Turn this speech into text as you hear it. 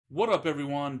What up,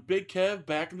 everyone? Big Kev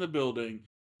back in the building.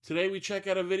 Today we check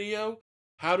out a video,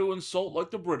 How to Insult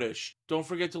Like the British. Don't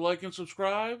forget to like and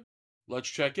subscribe. Let's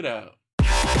check it out.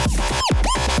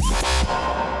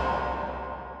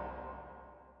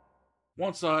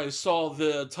 Once I saw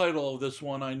the title of this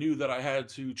one, I knew that I had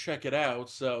to check it out,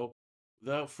 so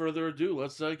without further ado,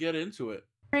 let's get into it.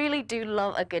 Really do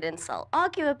love a good insult,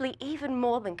 arguably even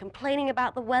more than complaining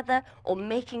about the weather or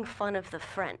making fun of the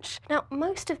French. Now,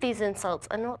 most of these insults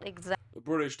are not The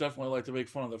British definitely like to make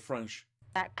fun of the French.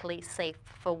 exactly safe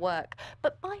for work,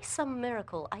 but by some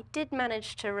miracle, I did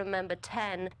manage to remember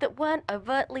 10 that weren't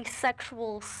overtly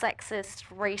sexual, sexist,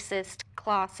 racist,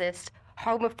 classist,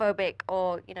 homophobic,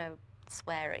 or,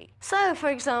 sweary. So, for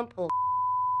example,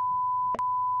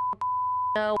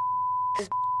 the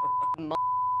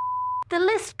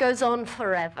list goes on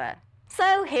forever.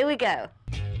 So here we go.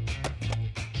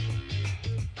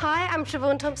 Hi, I'm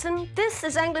Siobhan Thompson. This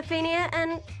is Anglophenia,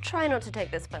 and try not to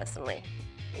take this personally.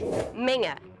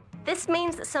 Minger. This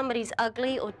means that somebody's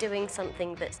ugly or doing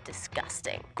something that's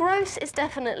disgusting. Gross is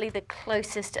definitely the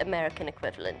closest American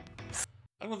equivalent.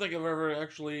 I don't think I've ever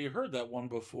actually heard that one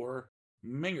before.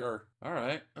 Minger.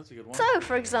 Alright, that's a good one. So,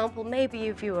 for example, maybe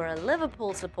if you were a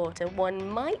Liverpool supporter, one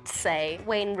might say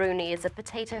Wayne Rooney is a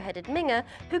potato-headed minger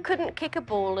who couldn't kick a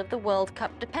ball if the World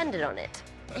Cup depended on it.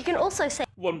 You can also say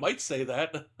One might say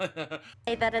that.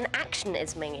 that an action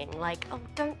is minging, like, oh,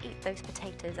 don't eat those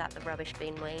potatoes at the rubbish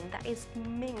bin, Wayne. That is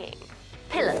minging.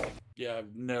 Pillock. Yeah,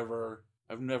 I've never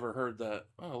heard that.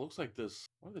 Oh, it looks like this.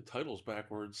 Why are the titles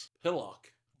backwards? Pillock. I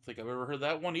don't think I've ever heard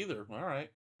that one either. Alright.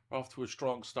 Off to a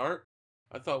strong start.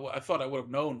 I thought I would have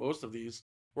known most of these,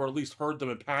 or at least heard them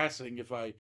in passing if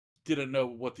I didn't know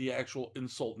what the actual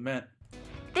insult meant.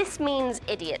 This means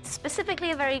idiot,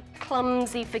 specifically a very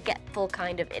clumsy, forgetful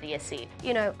kind of idiocy.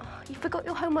 You know, oh, you forgot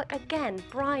your homework again.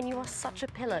 Brian, you are such a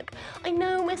pillock. I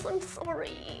know, miss, I'm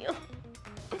sorry.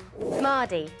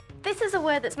 Mardy. This is a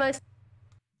word that's most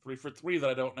 3 for 3 that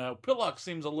I don't know. Pillock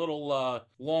seems a little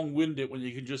long-winded when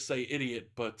you can just say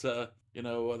idiot, but,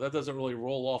 that doesn't really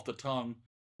roll off the tongue.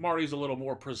 Marty's a little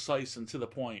more precise and to the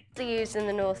point. used in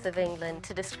the north of England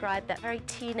to describe that very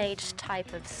teenage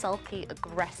type of sulky,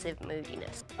 aggressive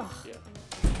moodiness. Ugh. Yeah.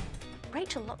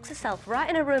 Rachel locks herself right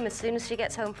in her room as soon as she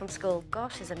gets home from school.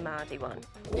 Gosh, is a Mardy one.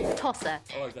 Tosser.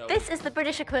 I like that This is the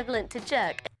British equivalent to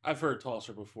jerk. I've heard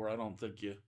tosser before. I don't think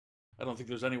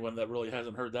there's anyone that really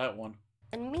hasn't heard that one.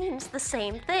 And means the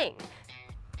same thing.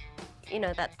 You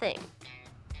know that thing.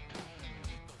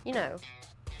 You know.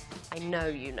 I know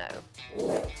you know.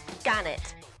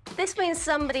 Gannet. This means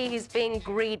somebody who's being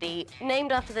greedy,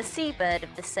 named after the seabird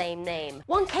of the same name.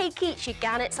 One cake each, you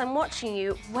gannets, I'm watching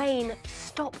you. Wayne,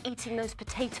 stop eating those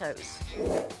potatoes.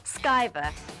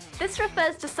 Skiver. This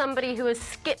refers to somebody who has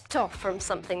skipped off from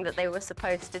something that they were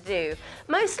supposed to do.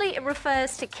 Mostly it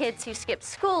refers to kids who skip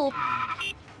school,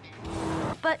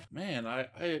 but Man,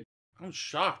 I'm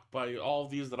shocked by all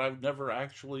these that I've never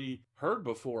actually heard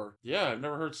before. Yeah, I've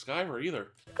never heard Skyver either.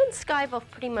 you can skive off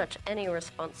pretty much any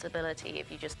responsibility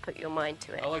if you just put your mind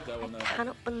to it. I like that one, though. I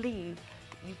cannot believe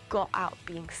that you got out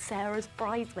being Sarah's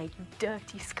bridesmaid, you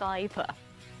dirty skiver.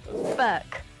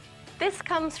 Burk. This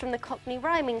comes from the Cockney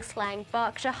rhyming slang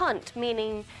Berkshire Hunt,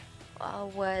 meaning a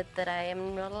word that I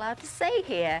am not allowed to say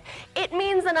here. It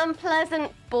means an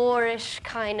unpleasant, boorish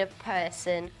kind of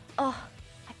person. Oh,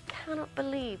 I cannot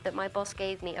believe that my boss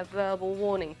gave me a verbal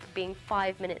warning for being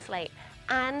 5 minutes late,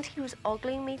 and he was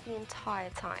ogling me the entire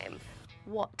time.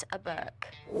 What a Burke.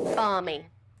 Barmy.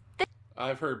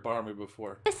 I've heard barmy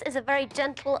before. This is a very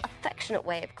gentle, affectionate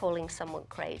way of calling someone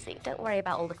crazy. Don't worry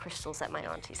about all the crystals at my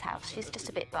auntie's house. She's just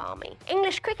a bit balmy.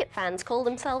 English cricket fans call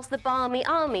themselves the Barmy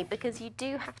Army because you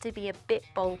do have to be a bit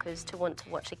bonkers to want to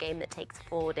watch a game that takes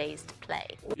 4 days to play.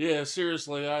 Yeah,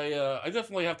 seriously, I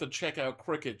definitely have to check out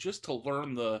cricket just to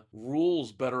learn the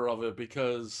rules better of it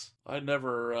because I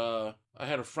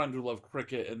had a friend who loved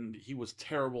cricket and he was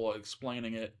terrible at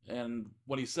explaining it. And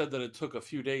when he said that it took a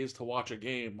few days to watch a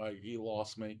game, he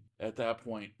lost me at that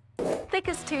point. Thick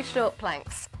as 2 short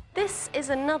planks. This is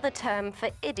another term for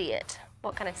idiot.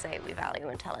 What can I say? We value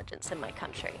intelligence in my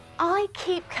country. I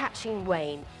keep catching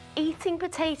Wayne eating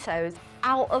potatoes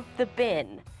out of the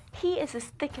bin. He is as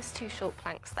thick as 2 short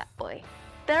planks, that boy.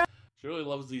 She really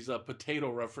loves these potato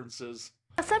references.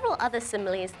 There are several other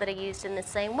similes that are used in the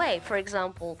same way. For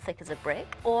example, thick as a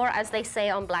brick, or as they say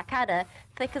on Blackadder,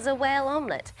 thick as a whale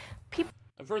omelette.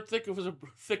 I've heard thick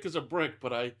as a brick,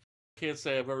 but I can't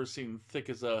say I've ever seen thick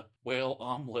as a whale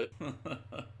omelet.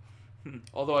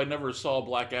 Although I never saw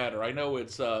Blackadder. I know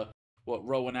it's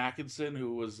Rowan Atkinson,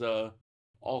 who was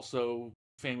also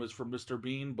famous for Mr.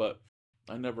 Bean, but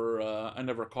I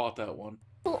never caught that one.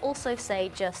 People also say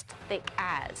just thick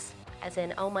as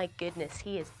in, oh my goodness,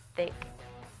 he is thick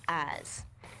as.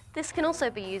 This can also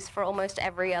be used for almost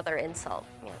every other insult.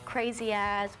 You know, crazy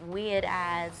as, weird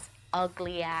as,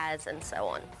 ugly as, and so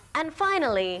on. And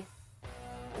finally,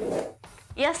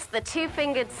 yes, the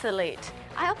two-fingered salute.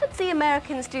 I often see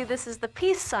Americans do this as the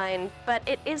peace sign, but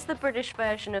it is the British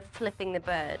version of flipping the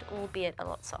bird, albeit a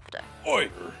lot softer. Oi!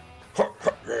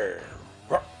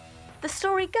 The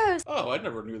story goes... Oh, I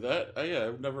never knew that. Yeah,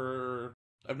 I've never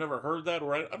heard that,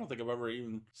 or I don't think I've ever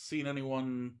even seen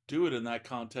anyone do it in that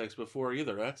context before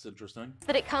either. That's interesting.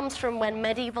 That it comes from when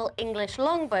medieval English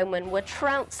longbowmen were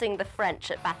trouncing the French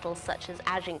at battles such as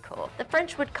Agincourt. The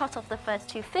French would cut off the first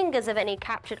two fingers of any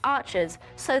captured archers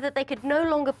so that they could no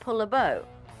longer pull a bow.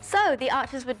 So the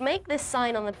archers would make this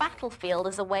sign on the battlefield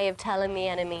as a way of telling the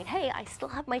enemy, hey, I still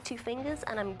have my two fingers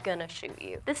and I'm gonna shoot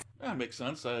you. This makes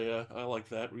sense. I like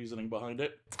that reasoning behind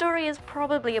it. Story is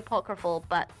probably apocryphal,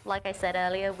 but like I said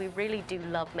earlier, we really do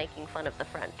love making fun of the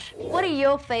French. What are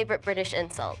your favorite British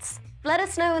insults? Let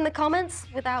us know in the comments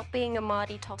without being a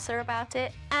Mardy tosser about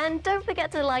it. And don't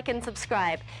forget to like and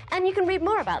subscribe. And you can read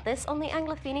more about this on the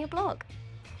Anglophenia blog.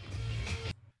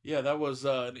 Yeah, that was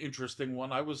an interesting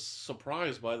one. I was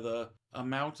surprised by the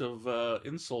amount of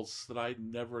insults that I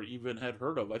never even had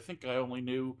heard of. I think I only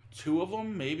knew 2 of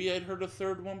them. Maybe I'd heard a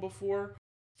third one before.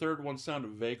 Third one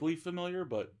sounded vaguely familiar,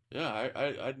 but yeah,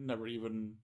 I'd never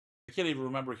even... I can't even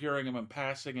remember hearing them in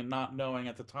passing and not knowing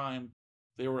at the time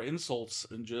they were insults,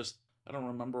 and just, I don't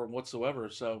remember them whatsoever.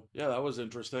 So yeah, that was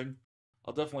interesting.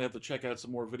 I'll definitely have to check out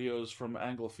some more videos from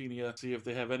Anglophenia, see if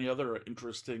they have any other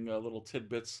interesting little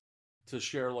tidbits to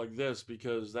share like this,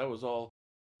 because that was all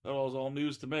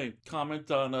news to me.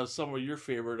 Comment on some of your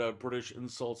favorite British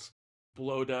insults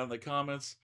below down in the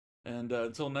comments, and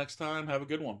until next time, have a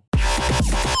good one.